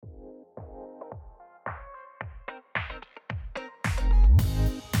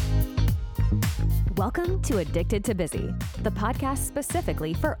Welcome to Addicted to Busy, the podcast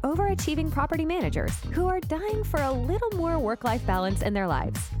specifically for overachieving property managers who are dying for a little more work-life balance in their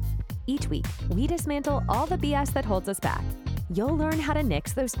lives. Each week, we dismantle all the BS that holds us back. You'll learn how to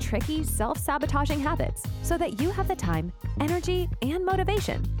nix those tricky, self-sabotaging habits so that you have the time, energy, and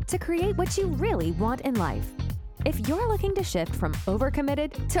motivation to create what you really want in life. If you're looking to shift from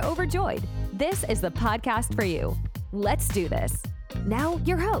overcommitted to overjoyed, this is the podcast for you. Let's do this. Now,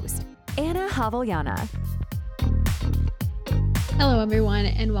 your host, Anna Haviliana. Hello, everyone,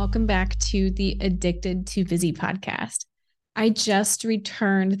 and welcome back to the Addicted to Busy podcast. I just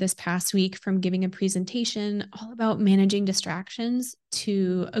returned this past week from giving a presentation all about managing distractions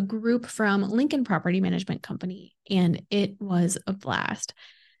to a group from Lincoln Property Management Company, and it was a blast.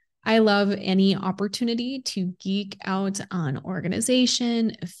 I love any opportunity to geek out on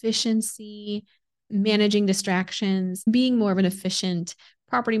organization, efficiency, managing distractions, being more of an efficient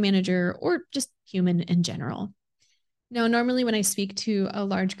property manager, or just human in general. Now, normally when I speak to a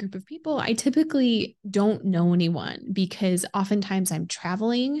large group of people, I typically don't know anyone because oftentimes I'm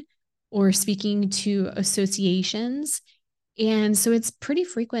traveling or speaking to associations. And so it's pretty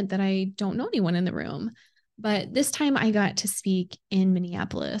frequent that I don't know anyone in the room. But this time I got to speak in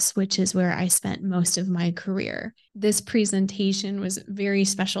Minneapolis, which is where I spent most of my career. This presentation was very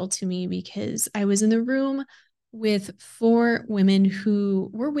special to me because I was in the room with 4 women who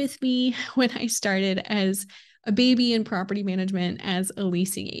were with me when I started as a baby in property management as a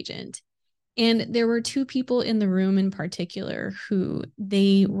leasing agent. And there were 2 people in the room in particular who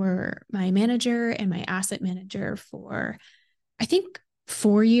they were my manager and my asset manager for, I think,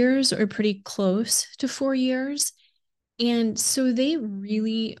 4 years or pretty close to 4 years. And so they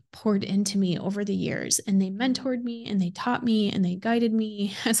really poured into me over the years, and they mentored me and they taught me and they guided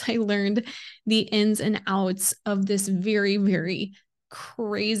me as I learned the ins and outs of this very, very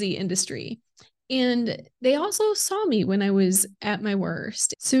crazy industry. And they also saw me when I was at my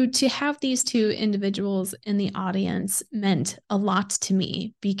worst. So to have these 2 individuals in the audience meant a lot to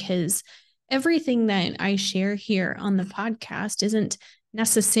me because everything that I share here on the podcast isn't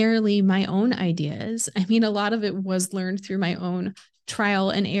necessarily my own ideas. I mean, a lot of it was learned through my own trial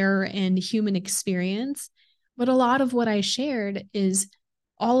and error and human experience. But a lot of what I shared is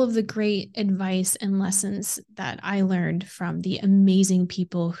all of the great advice and lessons that I learned from the amazing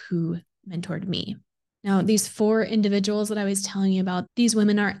people who mentored me. Now, these 4 individuals that I was telling you about, these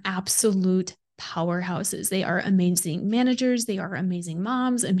women are absolute powerhouses. They are amazing managers. They are amazing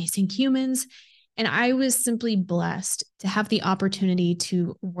moms, amazing humans. And I was simply blessed to have the opportunity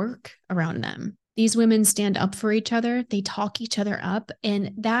to work around them. These women stand up for each other. They talk each other up,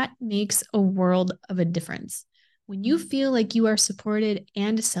 and that makes a world of a difference. When you feel like you are supported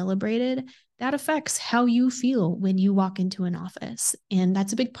and celebrated, that affects how you feel when you walk into an office. And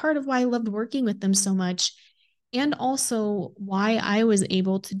that's a big part of why I loved working with them so much, and also why I was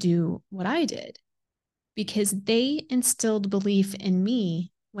able to do what I did, because they instilled belief in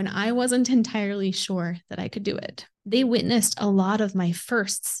me when I wasn't entirely sure that I could do it. They witnessed a lot of my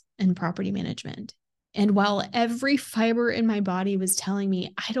firsts in property management. And while every fiber in my body was telling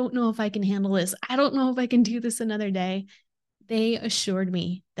me, I don't know if I can handle this, I don't know if I can do this another day, they assured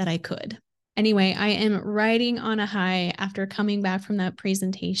me that I could. Anyway, I am riding on a high after coming back from that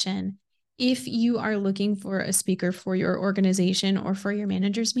presentation. If you are looking for a speaker for your organization or for your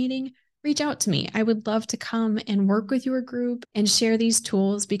manager's meeting, reach out to me. I would love to come and work with your group and share these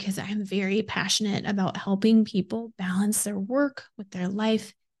tools because I'm very passionate about helping people balance their work with their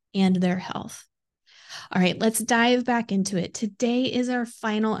life and their health. All right, let's dive back into it. Today is our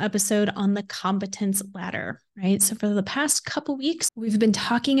final episode on the competence ladder, right? So for the past couple weeks, we've been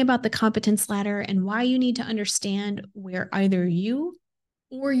talking about the competence ladder and why you need to understand where either you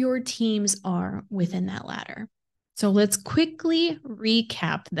or your teams are within that ladder. So let's quickly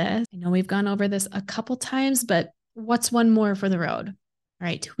recap this. I know we've gone over this a couple times, but what's one more for the road? All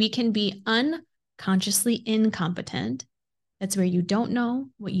right, we can be unconsciously incompetent. That's where you don't know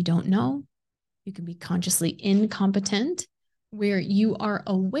what you don't know. You can be consciously incompetent, where you are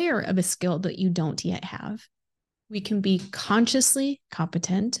aware of a skill that you don't yet have. We can be consciously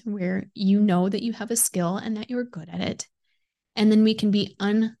competent, where you know that you have a skill and that you're good at it. And then we can be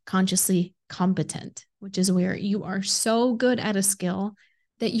unconsciously competent, which is where you are so good at a skill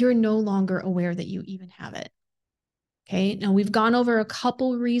that you're no longer aware that you even have it. Okay, now we've gone over a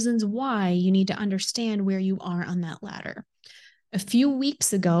couple reasons why you need to understand where you are on that ladder. A few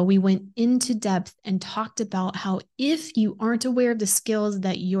weeks ago, we went into depth and talked about how if you aren't aware of the skills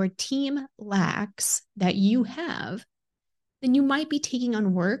that your team lacks, that you have, then you might be taking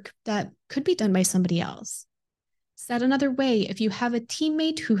on work that could be done by somebody else. Said another way, if you have a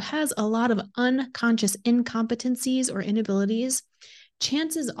teammate who has a lot of unconscious incompetencies or inabilities,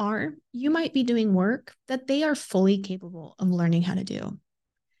 chances are you might be doing work that they are fully capable of learning how to do.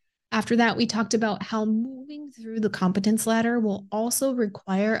 After that, we talked about how moving through the competence ladder will also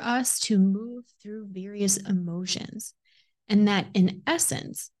require us to move through various emotions, and that in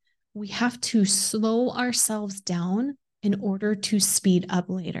essence, we have to slow ourselves down in order to speed up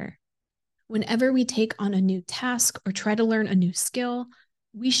later. Whenever we take on a new task or try to learn a new skill,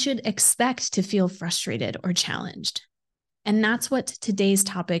 we should expect to feel frustrated or challenged. And that's what today's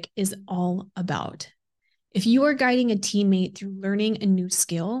topic is all about. If you are guiding a teammate through learning a new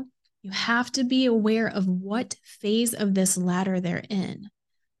skill, you have to be aware of what phase of this ladder they're in.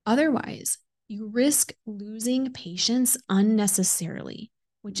 Otherwise, you risk losing patience unnecessarily,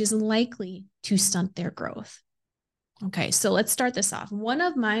 which is likely to stunt their growth. Okay, so let's start this off. One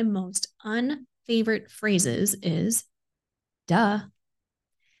of my most unfavorite phrases is, duh.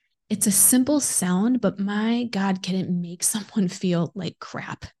 It's a simple sound, but my God, can it make someone feel like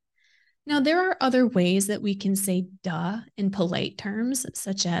crap? Now, there are other ways that we can say duh in polite terms,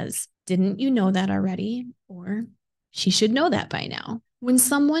 such as, didn't you know that already? Or she should know that by now. When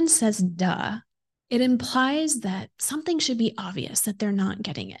someone says duh, it implies that something should be obvious, that they're not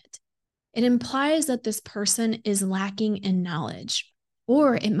getting it. It implies that this person is lacking in knowledge,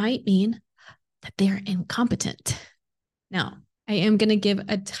 or it might mean that they're incompetent. Now, I am going to give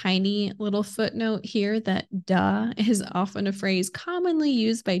a tiny little footnote here that duh is often a phrase commonly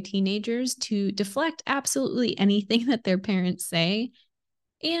used by teenagers to deflect absolutely anything that their parents say.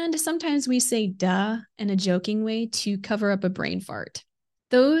 And sometimes we say duh in a joking way to cover up a brain fart.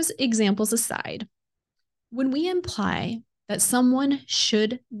 Those examples aside, when we imply that someone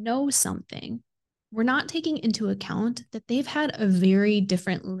should know something, we're not taking into account that they've had a very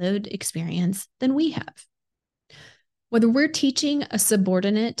different lived experience than we have. Whether we're teaching a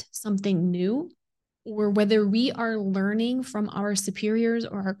subordinate something new, or whether we are learning from our superiors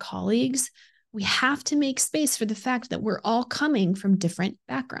or our colleagues, we have to make space for the fact that we're all coming from different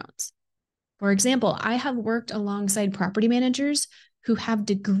backgrounds. For example, I have worked alongside property managers who have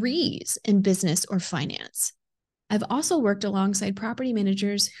degrees in business or finance. I've also worked alongside property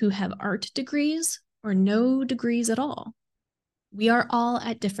managers who have art degrees or no degrees at all. We are all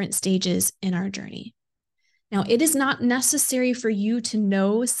at different stages in our journey. Now, it is not necessary for you to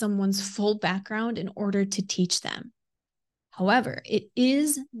know someone's full background in order to teach them. However, it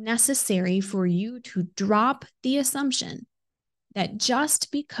is necessary for you to drop the assumption that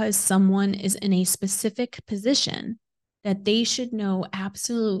just because someone is in a specific position, that they should know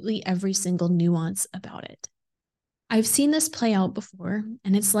absolutely every single nuance about it. I've seen this play out before,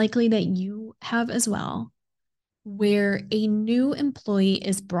 and it's likely that you have as well, where a new employee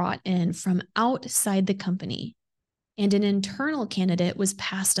is brought in from outside the company and an internal candidate was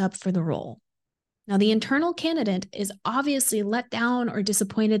passed up for the role. Now, the internal candidate is obviously let down or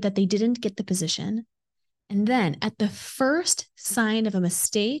disappointed that they didn't get the position. And then at the first sign of a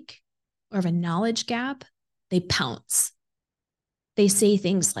mistake or of a knowledge gap, they pounce. They say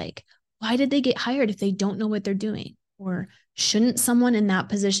things like, why did they get hired if they don't know what they're doing? Or shouldn't someone in that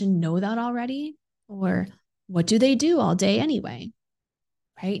position know that already? Or what do they do all day anyway?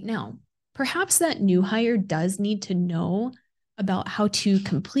 Right now, perhaps that new hire does need to know about how to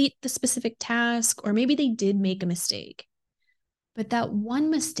complete the specific task, or maybe they did make a mistake. But that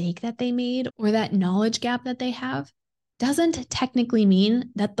one mistake that they made or that knowledge gap that they have doesn't technically mean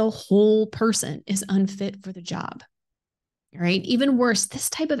that the whole person is unfit for the job. Right? Even worse, this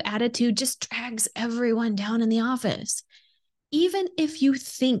type of attitude just drags everyone down in the office. Even if you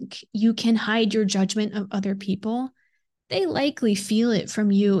think you can hide your judgment of other people, they likely feel it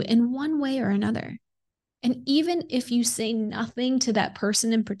from you in one way or another. And even if you say nothing to that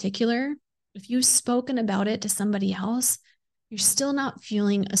person in particular, if you've spoken about it to somebody else, you're still not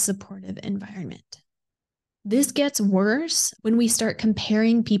feeling a supportive environment. This gets worse when we start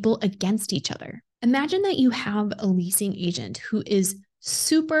comparing people against each other. Imagine that you have a leasing agent who is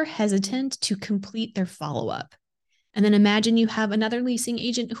super hesitant to complete their follow-up. And then imagine you have another leasing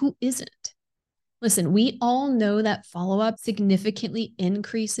agent who isn't. Listen, we all know that follow-up significantly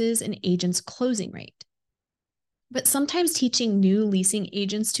increases an agent's closing rate. But sometimes teaching new leasing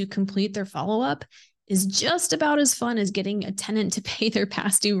agents to complete their follow-up is just about as fun as getting a tenant to pay their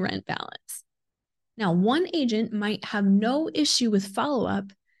past due rent balance. Now, one agent might have no issue with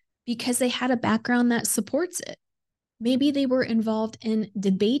follow-up because they had a background that supports it. Maybe they were involved in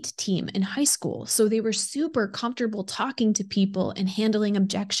debate team in high school, so they were super comfortable talking to people and handling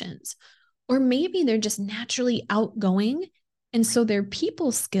objections. Or maybe they're just naturally outgoing And so their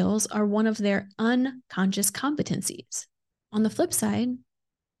people skills are one of their unconscious competencies. On the flip side,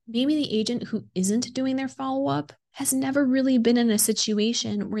 maybe the agent who isn't doing their follow-up has never really been in a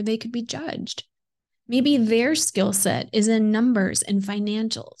situation where they could be judged. Maybe their skill set is in numbers and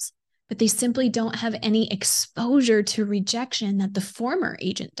financials, but they simply don't have any exposure to rejection that the former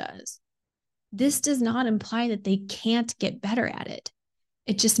agent does. This does not imply that they can't get better at it.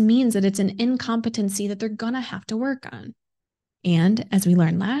 It just means that it's an incompetency that they're going to have to work on. And as we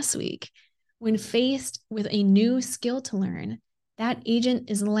learned last week, when faced with a new skill to learn, that agent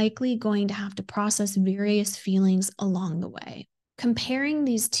is likely going to have to process various feelings along the way. Comparing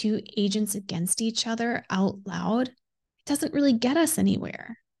these two agents against each other out loud, it doesn't really get us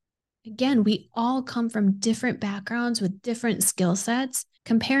anywhere. Again, we all come from different backgrounds with different skill sets.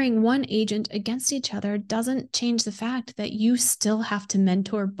 Comparing one agent against each other doesn't change the fact that you still have to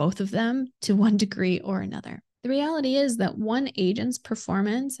mentor both of them to one degree or another. The reality is that one agent's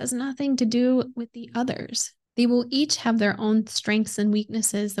performance has nothing to do with the others. They will each have their own strengths and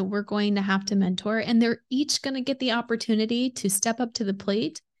weaknesses that we're going to have to mentor, and they're each going to get the opportunity to step up to the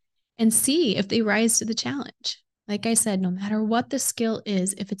plate and see if they rise to the challenge. Like I said, no matter what the skill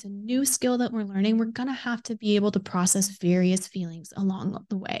is, if it's a new skill that we're learning, we're going to have to be able to process various feelings along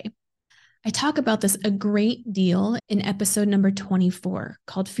the way. I talk about this a great deal in episode number 24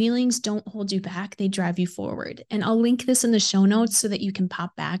 called Feelings Don't Hold You Back, They Drive You Forward. And I'll link this in the show notes so that you can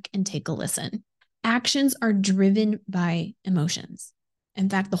pop back and take a listen. Actions are driven by emotions. In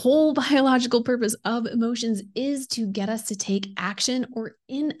fact, the whole biological purpose of emotions is to get us to take action or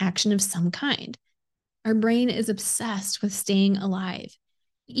inaction of some kind. Our brain is obsessed with staying alive.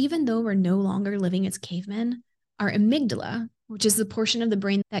 Even though we're no longer living as cavemen, our amygdala, which is the portion of the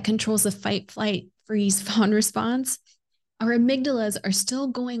brain that controls the fight, flight, freeze, fawn response, our amygdalas are still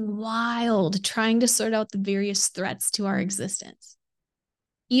going wild trying to sort out the various threats to our existence.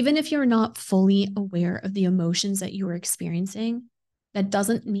 Even if you're not fully aware of the emotions that you are experiencing, that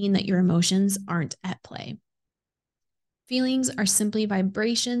doesn't mean that your emotions aren't at play. Feelings are simply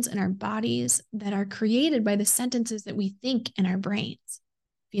vibrations in our bodies that are created by the sentences that we think in our brains.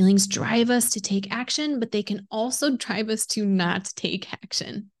 Feelings drive us to take action, but they can also drive us to not take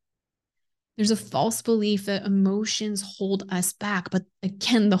action. There's a false belief that emotions hold us back, but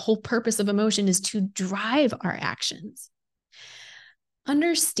again, the whole purpose of emotion is to drive our actions.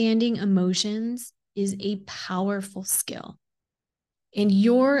 Understanding emotions is a powerful skill. And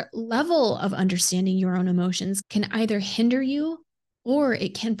your level of understanding your own emotions can either hinder you or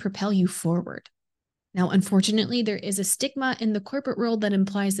it can propel you forward. Now, unfortunately, there is a stigma in the corporate world that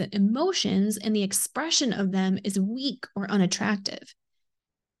implies that emotions and the expression of them is weak or unattractive.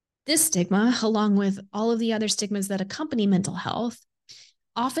 This stigma, along with all of the other stigmas that accompany mental health,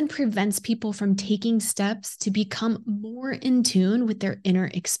 often prevents people from taking steps to become more in tune with their inner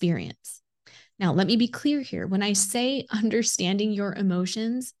experience. Now, let me be clear here. When I say understanding your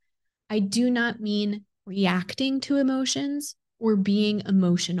emotions, I do not mean reacting to emotions or being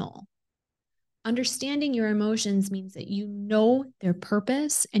emotional. Understanding your emotions means that you know their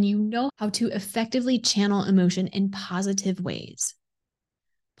purpose and you know how to effectively channel emotion in positive ways.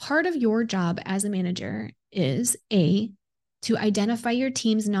 Part of your job as a manager is A, to identify your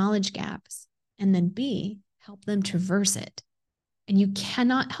team's knowledge gaps, and then B, help them traverse it. And you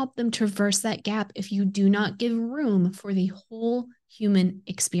cannot help them traverse that gap if you do not give room for the whole human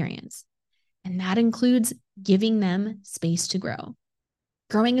experience. And that includes giving them space to grow.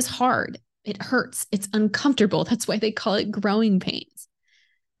 Growing is hard. It hurts. It's uncomfortable. That's why they call it growing pains.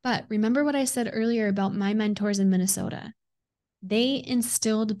 But remember what I said earlier about my mentors in Minnesota. They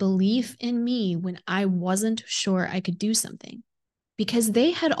instilled belief in me when I wasn't sure I could do something, because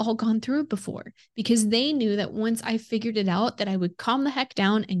they had all gone through it before, because they knew that once I figured it out, that I would calm the heck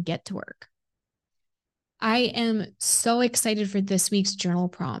down and get to work. I am so excited for this week's journal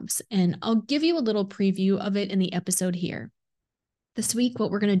prompts, and I'll give you a little preview of it in the episode here. This week, what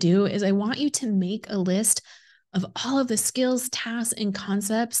we're going to do is I want you to make a list of all of the skills, tasks, and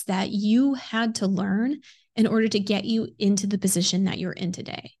concepts that you had to learn in order to get you into the position that you're in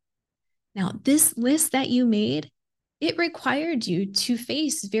today. Now, this list that you made, it required you to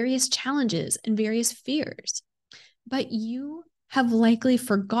face various challenges and various fears, but you have likely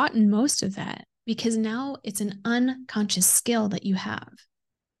forgotten most of that because now it's an unconscious skill that you have.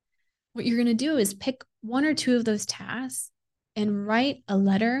 What you're going to do is pick one or two of those tasks and write a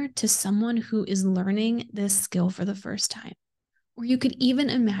letter to someone who is learning this skill for the first time. Or you could even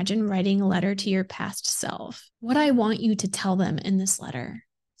imagine writing a letter to your past self. What I want you to tell them in this letter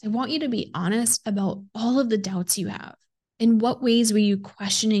is I want you to be honest about all of the doubts you have. In what ways were you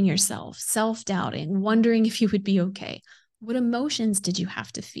questioning yourself, self-doubting, wondering if you would be okay? What emotions did you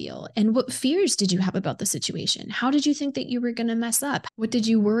have to feel? And what fears did you have about the situation? How did you think that you were going to mess up? What did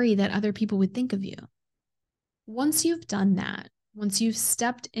you worry that other people would think of you? Once you've done that, once you've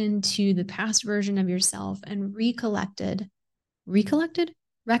stepped into the past version of yourself and recollected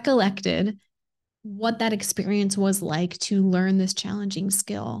what that experience was like to learn this challenging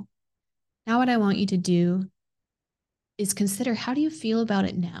skill, now what I want you to do is consider, how do you feel about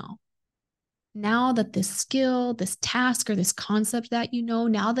it now? Now that this skill, this task, or this concept that you know,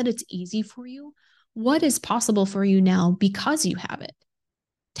 now that it's easy for you, what is possible for you now because you have it?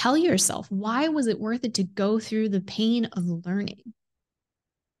 Tell yourself, why was it worth it to go through the pain of learning?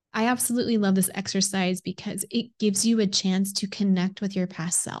 I absolutely love this exercise because it gives you a chance to connect with your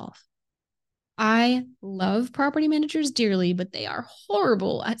past self. I love property managers dearly, but they are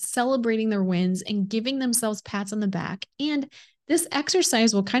horrible at celebrating their wins and giving themselves pats on the back. And this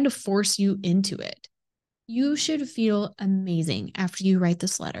exercise will kind of force you into it. You should feel amazing after you write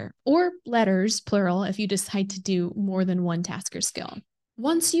this letter, or letters, plural, if you decide to do more than one task or skill.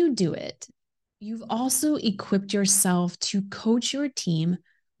 Once you do it, you've also equipped yourself to coach your team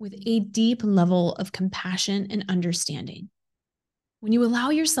with a deep level of compassion and understanding. When you allow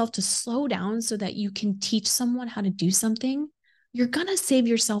yourself to slow down so that you can teach someone how to do something, you're going to save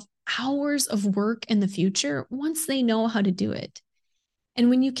yourself hours of work in the future once they know how to do it. And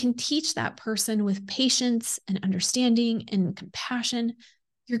when you can teach that person with patience and understanding and compassion,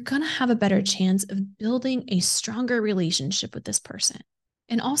 you're going to have a better chance of building a stronger relationship with this person,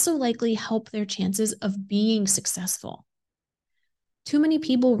 and also likely help their chances of being successful. Too many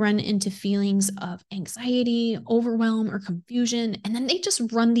people run into feelings of anxiety, overwhelm, or confusion, and then they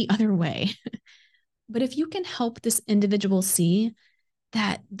just run the other way. But if you can help this individual see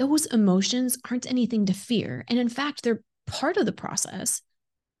that those emotions aren't anything to fear, and in fact, they're part of the process,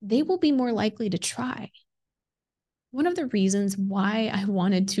 they will be more likely to try. One of the reasons why I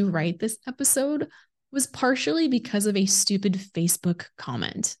wanted to write this episode was partially because of a stupid Facebook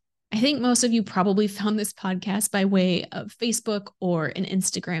comment. I think most of you probably found this podcast by way of Facebook or an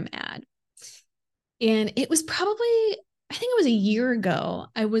Instagram ad. And it was probably, I think it was a year ago,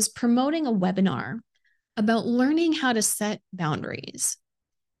 I was promoting a webinar about learning how to set boundaries.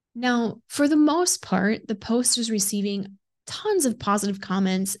 Now, for the most part, the post was receiving tons of positive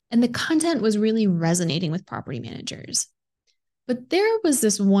comments, and the content was really resonating with property managers. But there was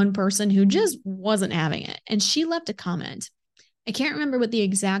this one person who just wasn't having it, and she left a comment. I can't remember what the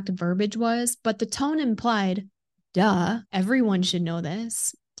exact verbiage was, but the tone implied, duh, everyone should know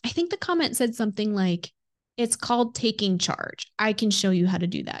this. I think the comment said something like, it's called taking charge. I can show you how to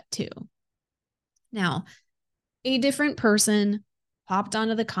do that too. Now, a different person hopped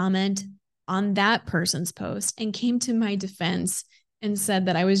onto the comment on that person's post and came to my defense and said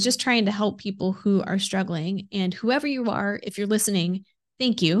that I was just trying to help people who are struggling. And whoever you are, if you're listening,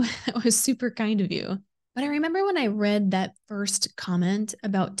 thank you. That was super kind of you. But I remember when I read that first comment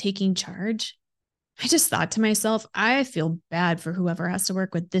about taking charge, I just thought to myself, I feel bad for whoever has to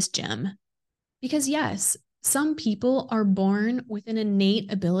work with this gem. Because yes, some people are born with an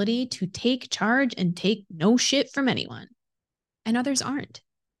innate ability to take charge and take no shit from anyone, and others aren't.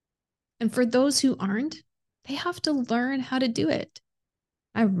 And for those who aren't, they have to learn how to do it.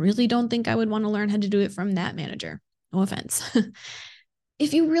 I really don't think I would want to learn how to do it from that manager. No offense.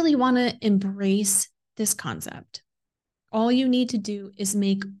 If you really want to embrace this concept, all you need to do is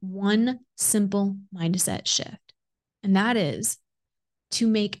make one simple mindset shift. And that is to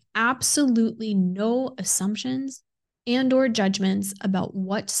make absolutely no assumptions and or judgments about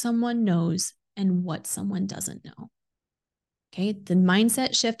what someone knows and what someone doesn't know. Okay, the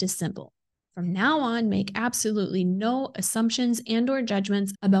mindset shift is simple. From now on, make absolutely no assumptions and or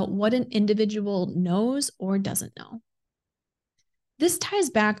judgments about what an individual knows or doesn't know. This ties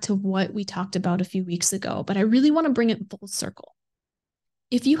back to what we talked about a few weeks ago, but I really want to bring it full circle.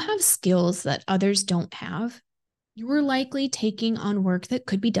 If you have skills that others don't have, you're likely taking on work that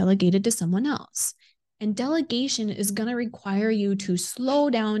could be delegated to someone else. And delegation is going to require you to slow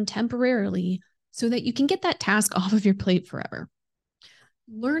down temporarily so that you can get that task off of your plate forever.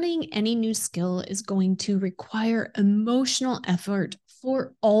 Learning any new skill is going to require emotional effort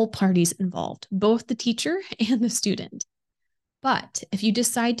for all parties involved, both the teacher and the student. But if you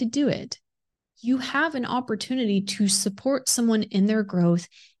decide to do it, you have an opportunity to support someone in their growth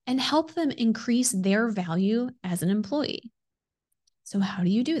and help them increase their value as an employee. So how do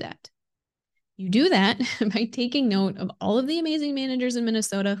you do that? You do that by taking note of all of the amazing managers in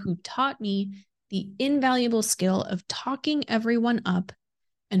Minnesota who taught me the invaluable skill of talking everyone up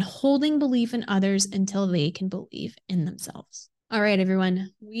and holding belief in others until they can believe in themselves. All right,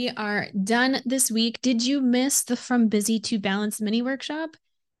 everyone, we are done this week. Did you miss the From Busy to Balanced mini workshop?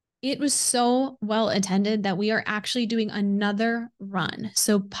 It was so well attended that we are actually doing another run.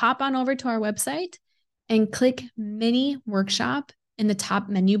 So pop on over to our website and click mini workshop in the top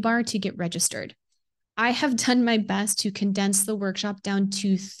menu bar to get registered. I have done my best to condense the workshop down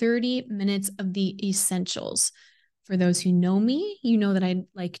to 30 minutes of the essentials. For those who know me, you know that I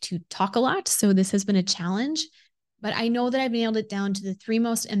like to talk a lot. So this has been a challenge, but I know that I've nailed it down to the 3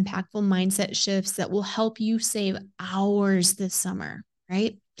 most impactful mindset shifts that will help you save hours this summer,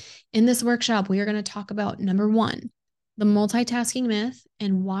 right? In this workshop, we are going to talk about number 1, the multitasking myth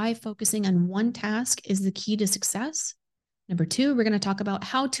and why focusing on one task is the key to success. Number 2, we're going to talk about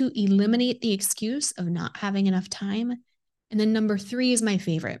how to eliminate the excuse of not having enough time. And then number 3 is my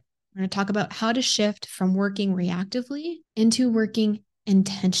favorite. We're going to talk about how to shift from working reactively into working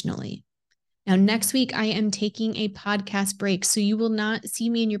intentionally. Now, next week, I am taking a podcast break, so you will not see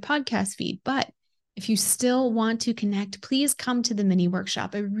me in your podcast feed. But if you still want to connect, please come to the mini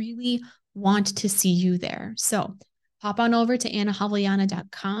workshop. I really want to see you there. So hop on over to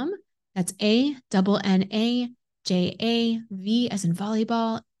AnnaHavliana.com. That's ANNAJAV as in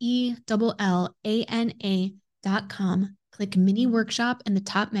volleyball, ELLANA.com. Click mini workshop in the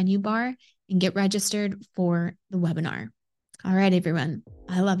top menu bar and get registered for the webinar. All right, everyone.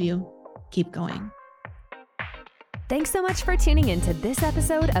 I love you. Keep going. Thanks so much for tuning in to this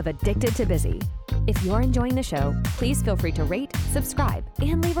episode of Addicted to Busy. If you're enjoying the show, please feel free to rate, subscribe,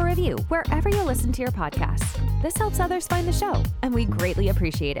 and leave a review wherever you listen to your podcasts. This helps others find the show, and we greatly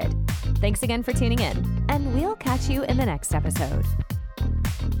appreciate it. Thanks again for tuning in, and we'll catch you in the next episode.